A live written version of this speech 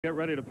Get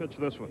ready to pitch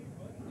this one.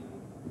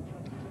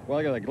 Well,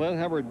 I got a Glenn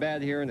Hubbard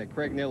bat here and a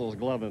Craig Nettles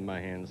glove in my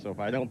hand, so if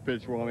I don't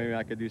pitch well, maybe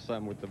I could do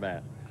something with the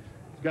bat.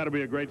 It's got to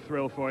be a great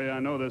thrill for you. I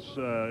know this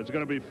it's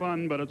going to be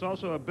fun, but it's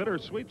also a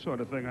bittersweet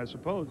sort of thing, I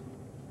suppose.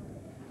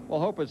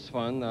 Well, I hope it's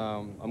fun.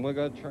 I'm going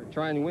to go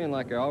try and win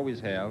like I always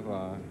have.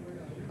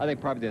 I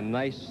think probably the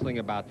nice thing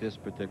about this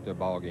particular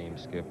ball game,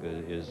 Skip,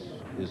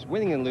 is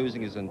winning and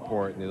losing is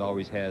important. It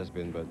always has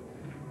been, but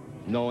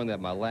knowing that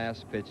my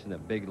last pitch in the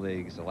big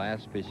leagues, the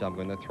last pitch I'm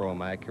going to throw in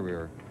my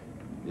career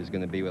is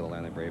going to be with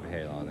Atlanta Brave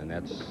hat on, and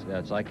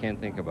that's I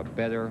can't think of a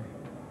better,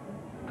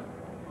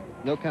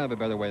 no kind of a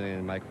better way than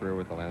in my career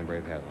with Atlanta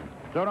Brave hat on.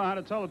 Don't know how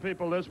to tell the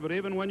people this, but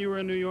even when you were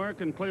in New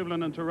York and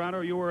Cleveland and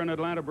Toronto, you were an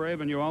Atlanta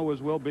Brave, and you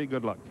always will be.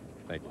 Good luck.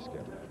 Thank you,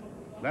 Skip.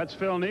 That's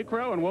Phil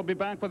Niekro, and we'll be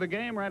back with the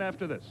game right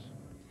after this.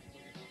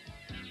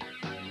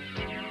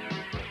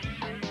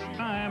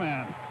 Time,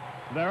 and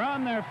they're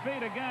on their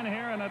feet again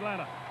here in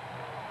Atlanta.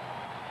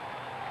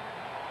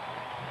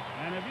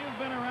 And if you've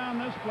been around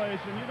this place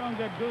and you don't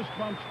get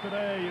goosebumps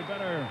today, you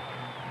better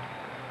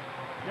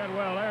get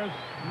well. There's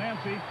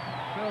Nancy,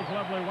 Phil's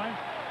lovely wife.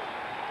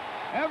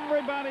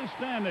 Everybody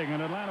standing in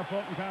Atlanta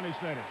Fulton County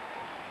Stadium.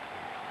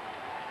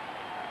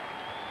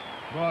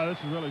 Boy, this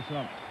is really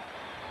something.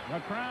 The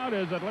crowd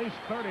is at least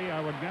 30,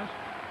 I would guess.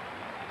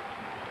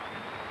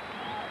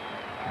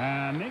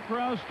 And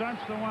Niekro starts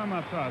the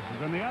warm-up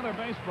tosses. In the other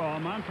baseball,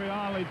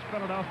 Montreal leads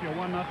Philadelphia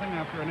 1-0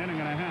 after an inning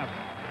and a half.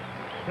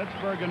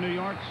 Pittsburgh and New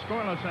York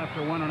scoreless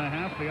after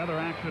 1.5. The other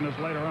action is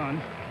later on.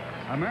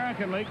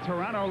 American League,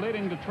 Toronto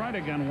leading Detroit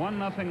again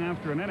 1-0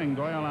 after an inning.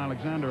 Doyle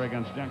Alexander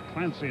against Jack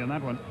Clancy in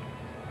that one.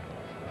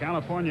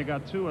 California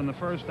got 2 in the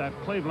first at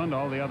Cleveland.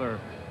 All the other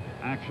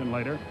action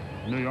later.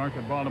 New York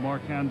at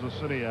Baltimore, Kansas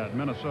City at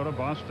Minnesota,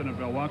 Boston at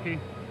Milwaukee.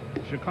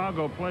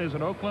 Chicago plays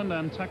at Oakland,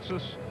 and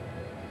Texas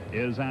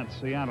is at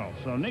Seattle.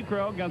 So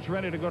Niekro gets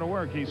ready to go to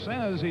work. He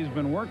says he's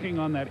been working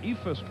on that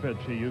ephus pitch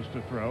he used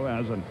to throw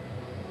as an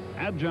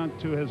adjunct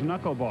to his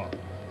knuckleball,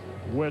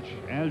 which,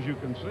 as you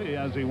can see,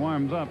 as he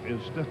warms up, is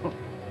still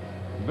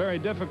very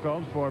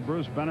difficult for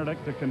Bruce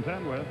Benedict to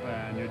contend with,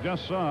 and you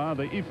just saw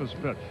the ephus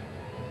pitch.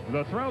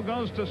 The throw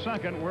goes to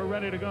second. We're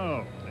ready to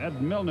go.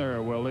 Ed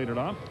Milner will lead it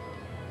off.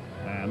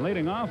 And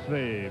leading off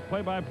the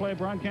play-by-play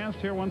broadcast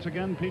here once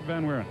again, Pete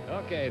Van Wieren.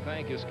 Okay,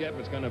 thank you, Skip.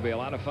 It's going to be a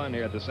lot of fun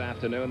here this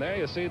afternoon. There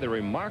you see the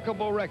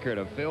remarkable record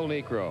of Phil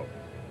Niekro.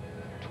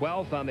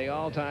 12th on the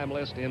all-time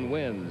list in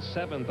wins,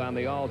 7th on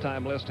the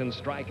all-time list in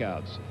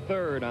strikeouts,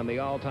 3rd on the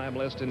all-time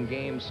list in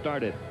games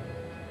started,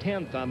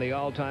 10th on the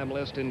all-time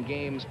list in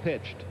games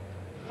pitched,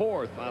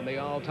 4th on the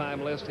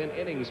all-time list in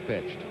innings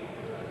pitched.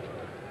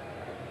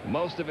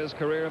 Most of his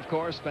career, of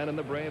course, spent in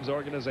the Braves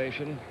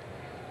organization.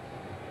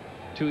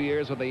 2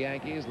 years with the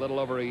Yankees, little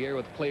over a year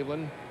with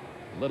Cleveland,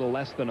 little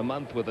less than a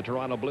month with the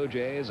Toronto Blue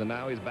Jays, and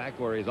now he's back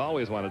where he's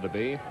always wanted to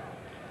be,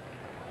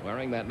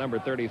 wearing that number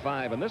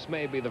 35. And this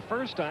may be the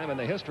first time in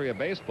the history of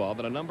baseball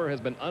that a number has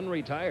been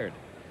unretired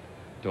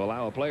to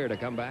allow a player to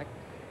come back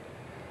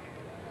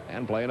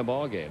and play in a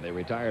ball game. They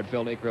retired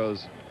Phil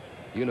Niekro's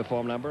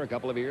uniform number a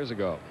couple of years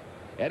ago.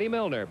 Eddie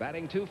Milner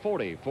batting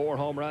 .240, 4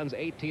 home runs,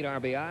 18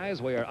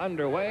 RBIs. We are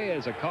underway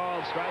as a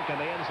called strike in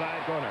the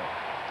inside corner.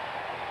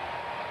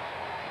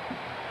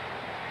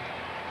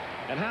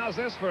 And how's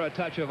this for a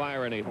touch of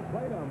irony?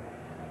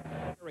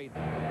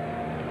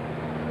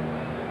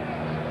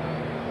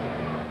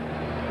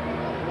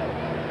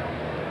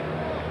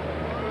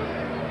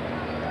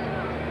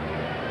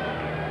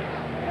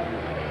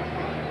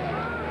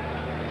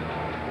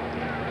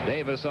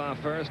 Davis off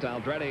first,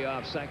 Aldretti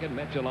off second,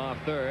 Mitchell off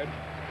third.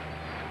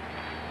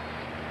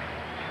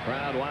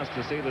 Crowd wants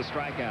to see the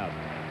strikeout.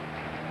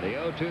 The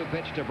 0-2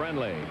 pitch to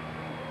Brindley.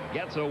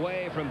 Gets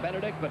away from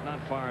Benedict, but not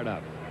far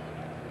enough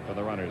for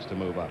the runners to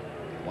move up.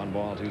 1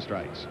 ball, 2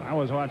 strikes. I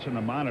was watching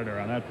the monitor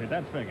on that pitch.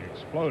 That thing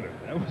exploded.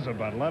 It was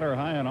about letter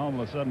high, and all of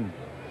a sudden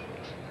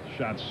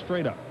shot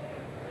straight up.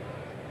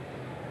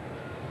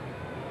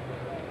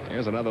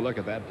 Here's another look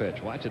at that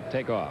pitch. Watch it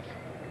take off.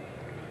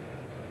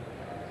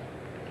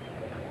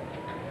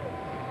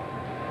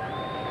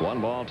 1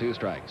 ball, 2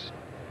 strikes.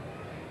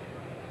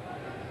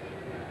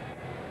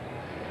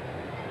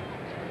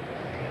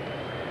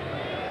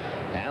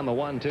 And the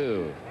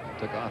 1-2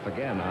 took off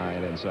again high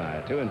and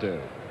inside.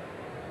 2-2.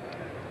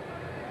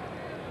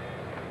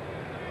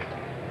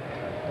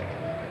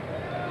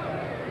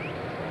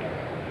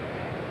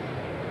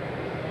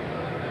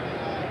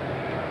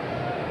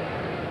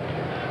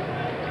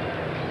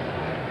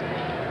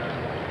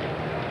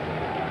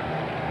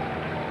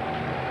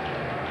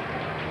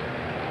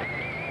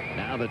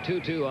 Now the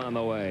 2-2 on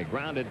the way.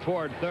 Grounded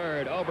toward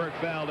third.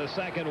 Oberkfell to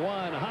second.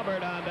 1.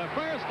 Hubbard on to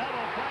first.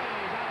 Double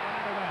plays out of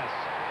Atlanta West.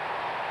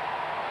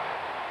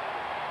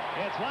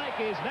 It's like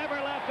he's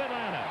never left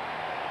Atlanta.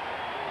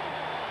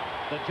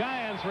 The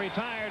Giants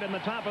retired in the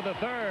top of the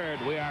third.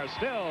 We are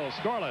still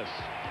scoreless.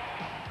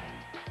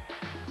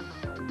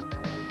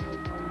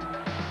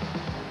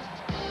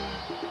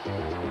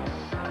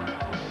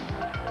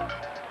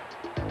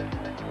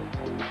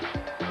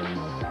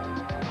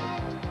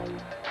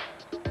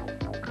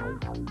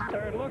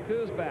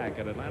 who's back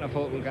at Atlanta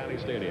Fulton County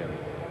Stadium,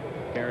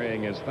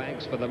 carrying his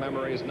Thanks for the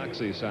Memories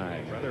Knucksy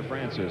sign. Brother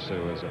Francis,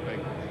 who is a big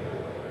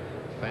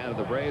fan of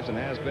the Braves and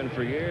has been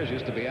for years,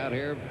 used to be out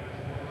here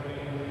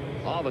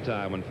all the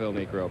time when Phil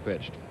Niekro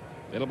pitched.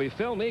 It'll be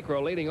Phil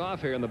Niekro leading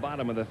off here in the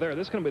bottom of the third.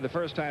 This is going to be the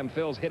first time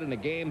Phil's hit in a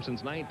game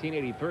since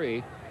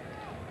 1983.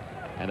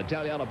 And to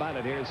tell you all about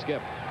it, here's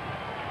Skip.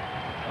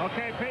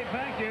 Okay, Pete,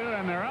 thank you.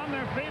 And they're on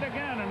their feet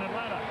again in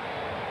Atlanta.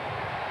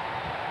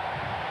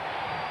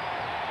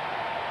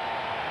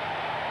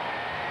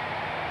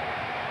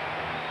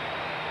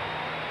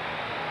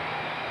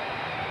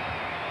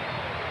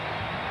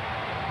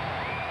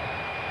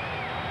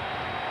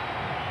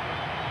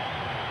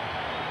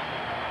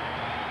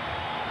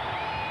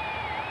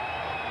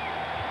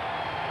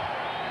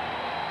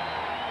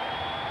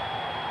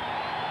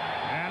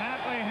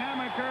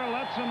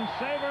 Lets him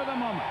savor the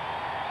moment.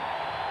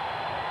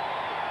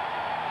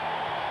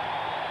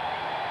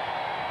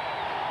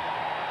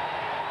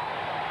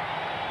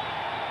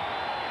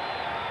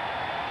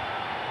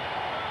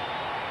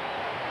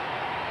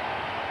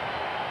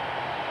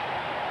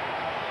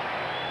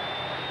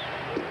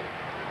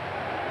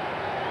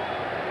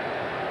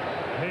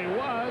 He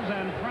was,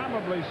 and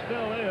probably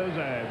still is,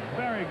 a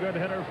very good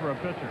hitter for a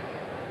pitcher.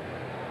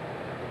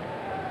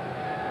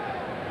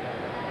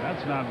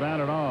 That's not bad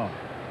at all.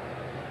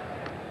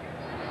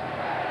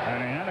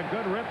 And he had a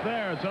good rip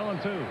there. It's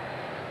 0-2.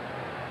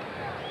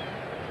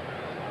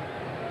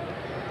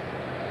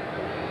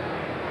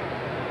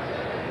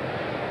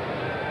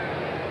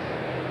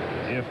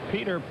 If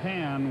Peter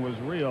Pan was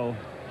real,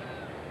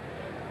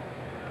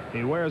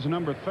 he wears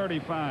number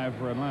 35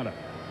 for Atlanta.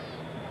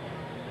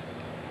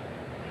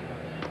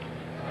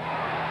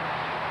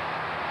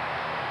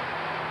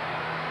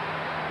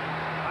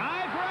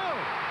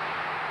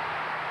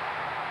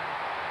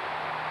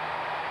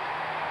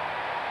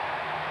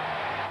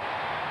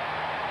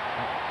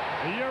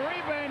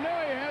 Uribe knew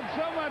he had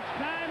so much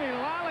time, he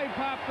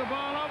lollipopped the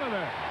ball over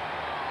there.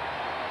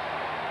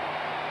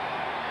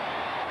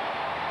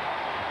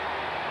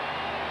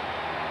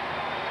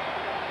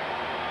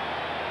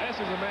 This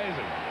is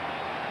amazing.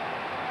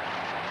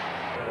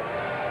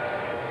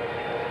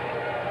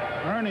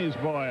 Ernie's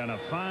boy and a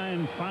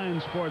fine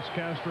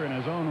sportscaster in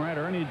his own right,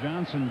 Ernie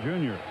Johnson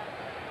Jr.,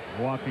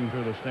 walking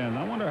through the stand.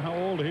 I wonder how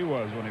old he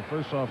was when he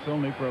first saw Phil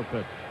Niekro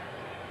pitch.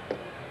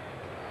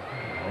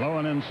 Low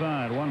and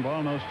inside, 1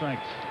 ball, no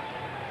strikes.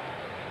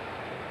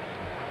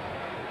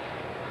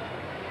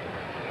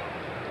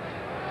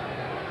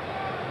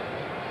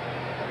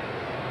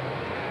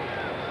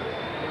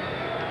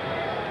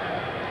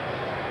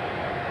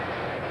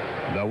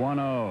 The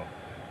 1-0.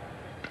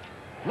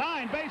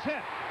 Line, base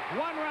hit. 1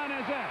 run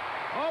is it.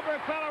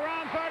 Obrick fell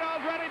around third,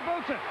 already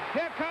boots it.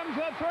 Here comes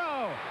the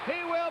throw.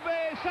 He will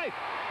be safe.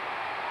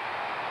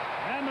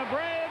 And the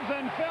Braves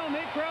and Phil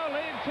Niekro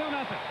lead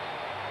 2-0.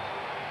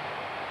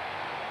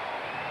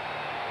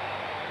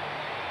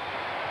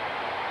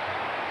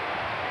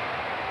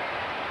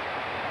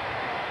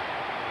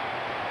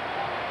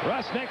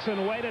 Russ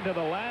Nixon waited to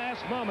the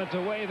last moment to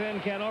wave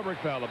in Ken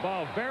Oberkfell. The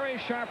ball very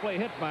sharply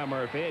hit by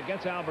Murphy. It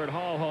gets Albert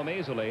Hall home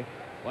easily.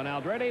 When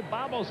Aldrete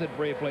bobbles it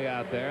briefly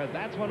out there,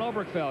 that's when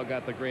Oberkfell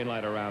got the green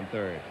light around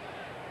third.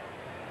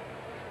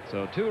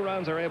 So 2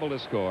 runs are able to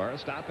score.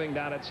 Stopping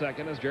down at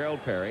second is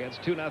Gerald Perry. It's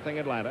 2-0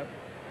 Atlanta.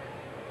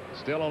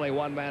 Still only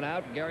 1 man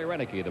out. Gary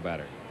Renicky, the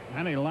batter.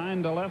 And he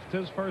lined to left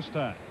his first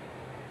time.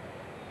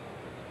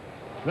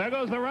 There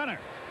goes the runner.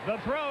 The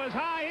throw is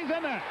high. He's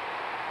in there.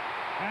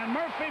 And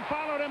Murphy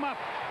followed him up.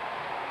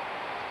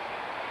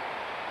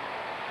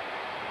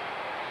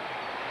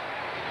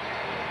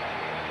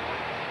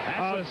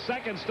 That's the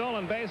second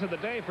stolen base of the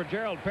day for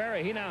Gerald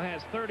Perry. He now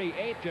has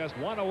 38, just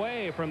 1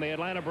 away from the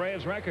Atlanta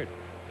Braves record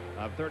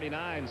of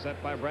 39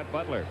 set by Brett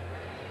Butler.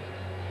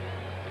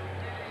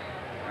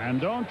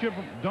 And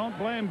don't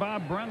blame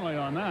Bob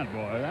Brenly on that,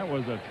 boy. That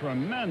was a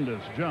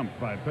tremendous jump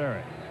by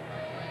Perry.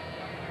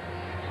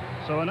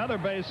 So another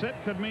base hit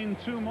could mean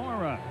 2 more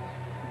runs.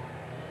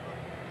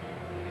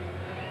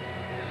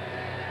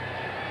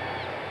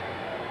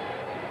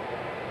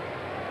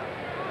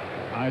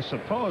 I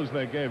suppose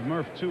they gave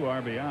Murph 2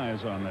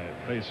 RBIs on the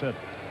base hit.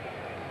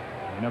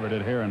 I never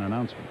did hear an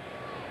announcement.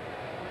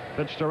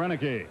 Pitch to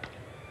Renicky.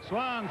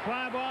 Swung,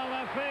 fly ball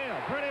left field.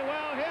 Pretty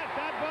well hit.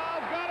 That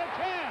ball's got a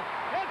chance.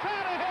 It's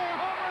out of here.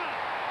 Home run.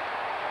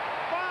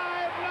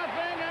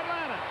 5-0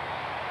 Atlanta.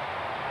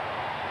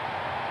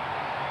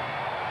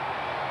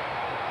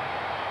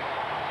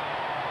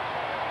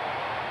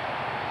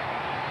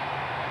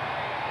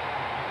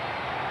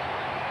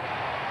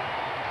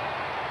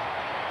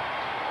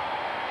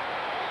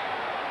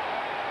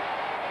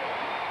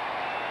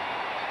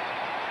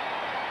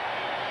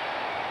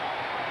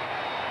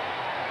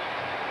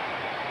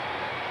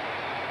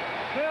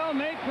 Phil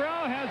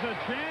Niekro has a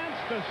chance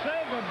to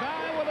say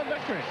goodbye with a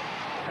victory.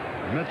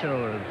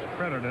 Mitchell is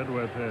credited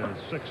with his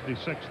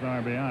 66th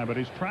RBI, but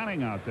he's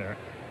trotting out there,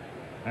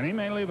 and he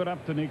may leave it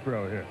up to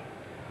Niekro here.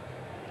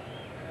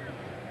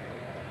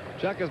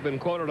 Chuck has been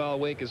quoted all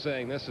week as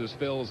saying this is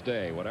Phil's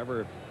day.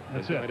 Whatever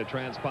is going to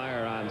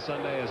transpire on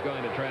Sunday is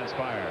going to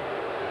transpire.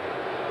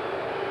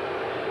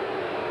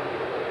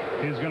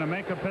 He's going to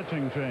make a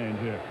pitching change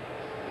here.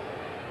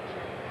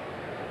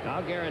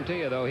 I'll guarantee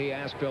you, though, he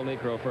asked Phil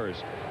Niekro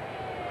first.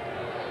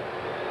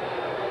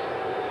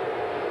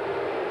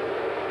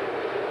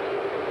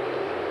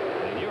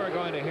 And you are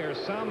going to hear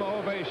some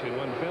ovation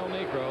when Phil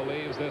Niekro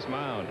leaves this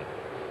mound.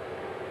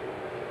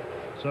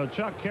 So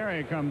Chuck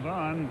Caray comes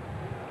on.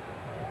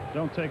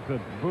 Don't take the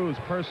boos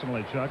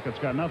personally, Chuck. It's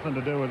got nothing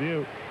to do with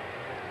you.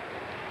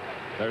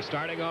 They're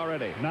starting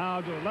already.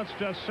 Now, let's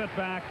just sit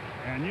back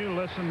and you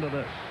listen to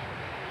this.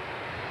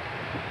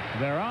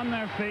 They're on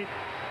their feet.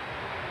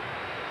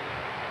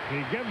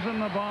 He gives them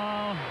the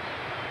ball.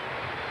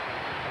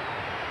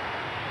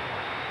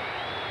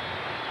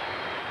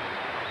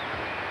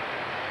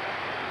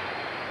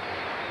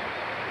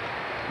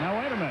 Now,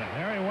 wait a minute.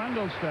 Harry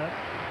Wendelstedt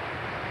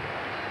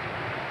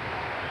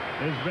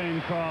is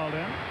being called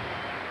in.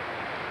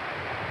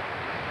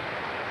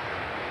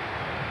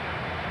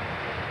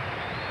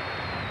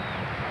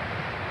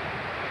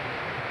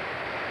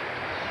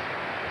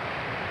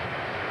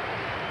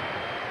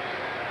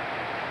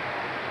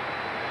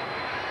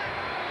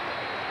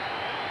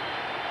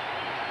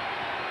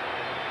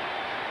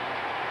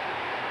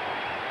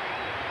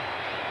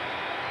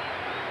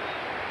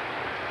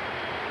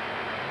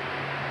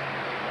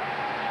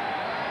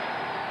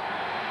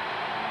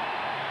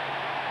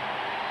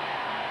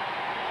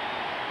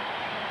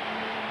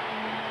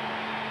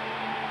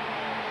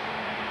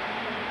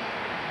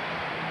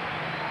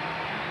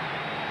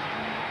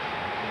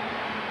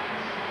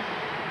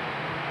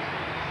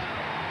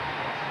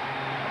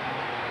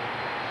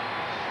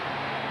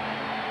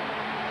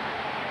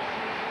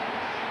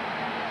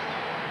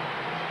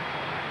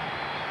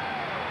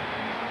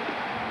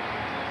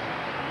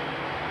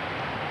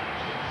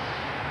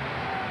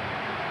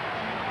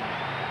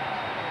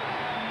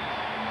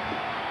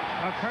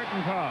 A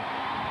curtain call.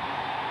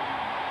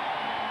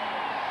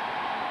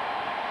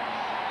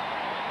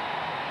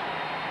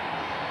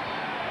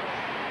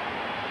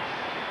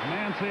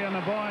 Nancy and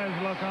the boys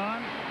look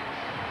on.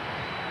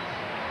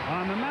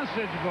 On the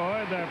message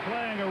board, they're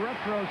playing a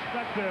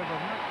retrospective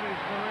of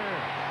Knucksy's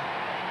career.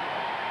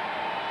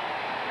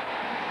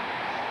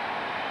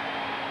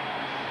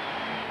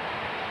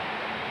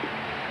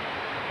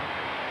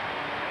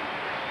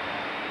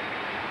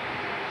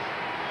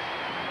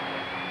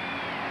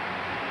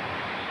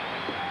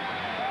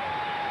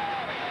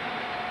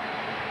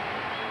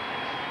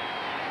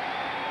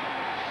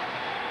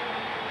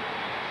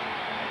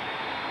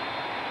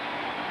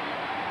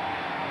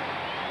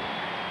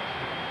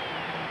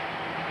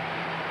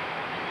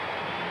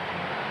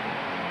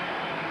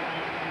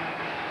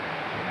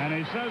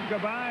 And he says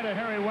goodbye to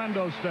Harry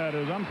Wendelstedt,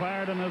 who's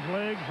umpired in this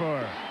league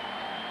for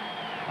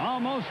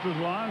almost as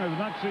long as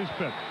Knucksy's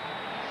pitched.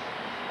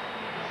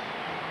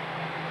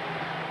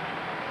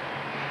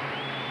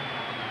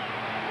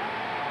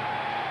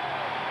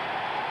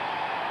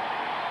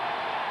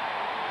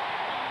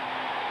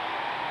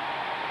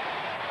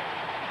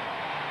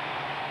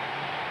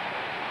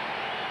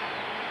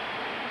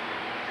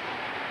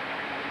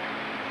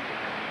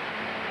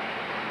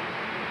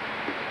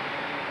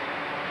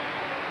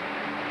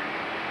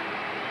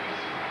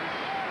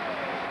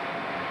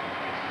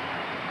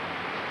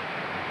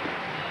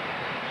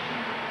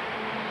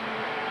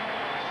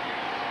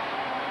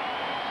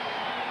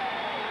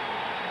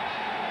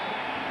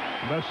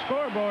 The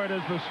scoreboard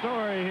is the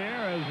story here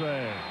as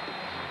they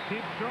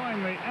keep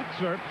showing the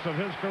excerpts of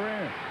his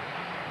career.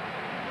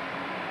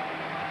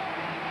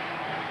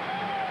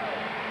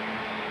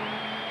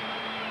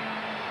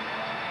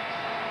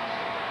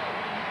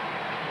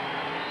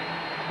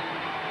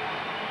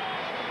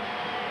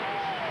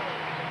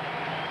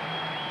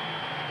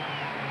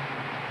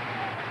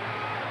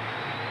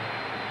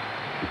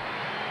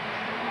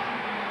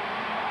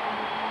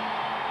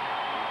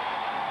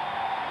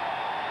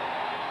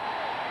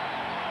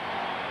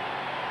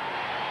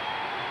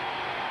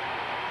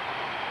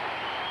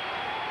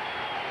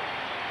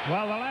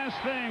 Well, the last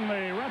thing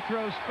the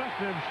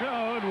retrospective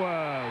showed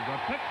was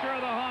a picture of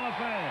the Hall of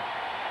Fame.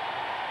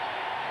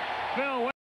 Phil